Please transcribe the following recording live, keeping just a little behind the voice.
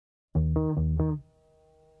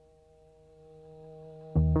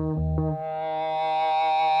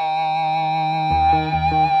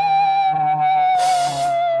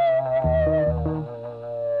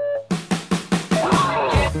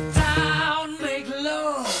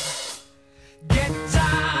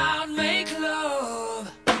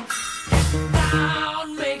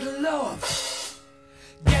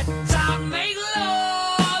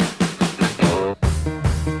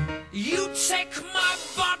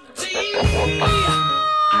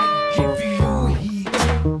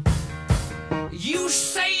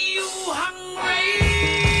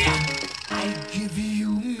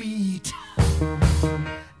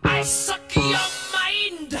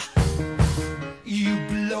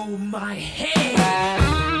My head.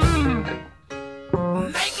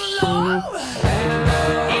 Make love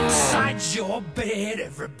inside your bed.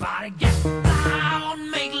 Everybody get down,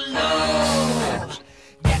 make love.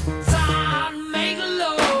 Get down, make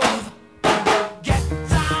love. Get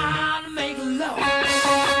down, make love.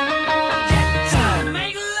 Get down,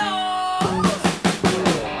 make love.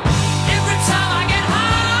 Every time I get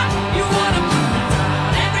high, you wanna cool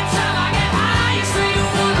down. Every time I get high, you say you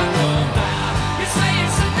wanna calm down. You say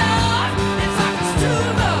it's enough. In fact, it's too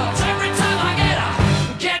much. Every time I get high,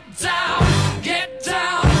 get down, get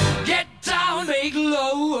down, get down, make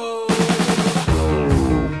love.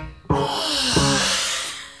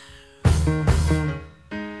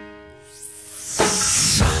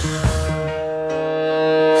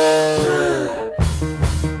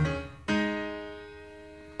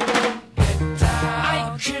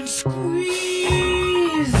 I can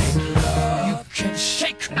squeeze, you can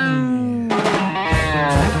shake me.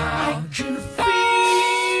 I can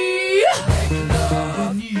feel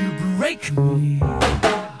when you break me.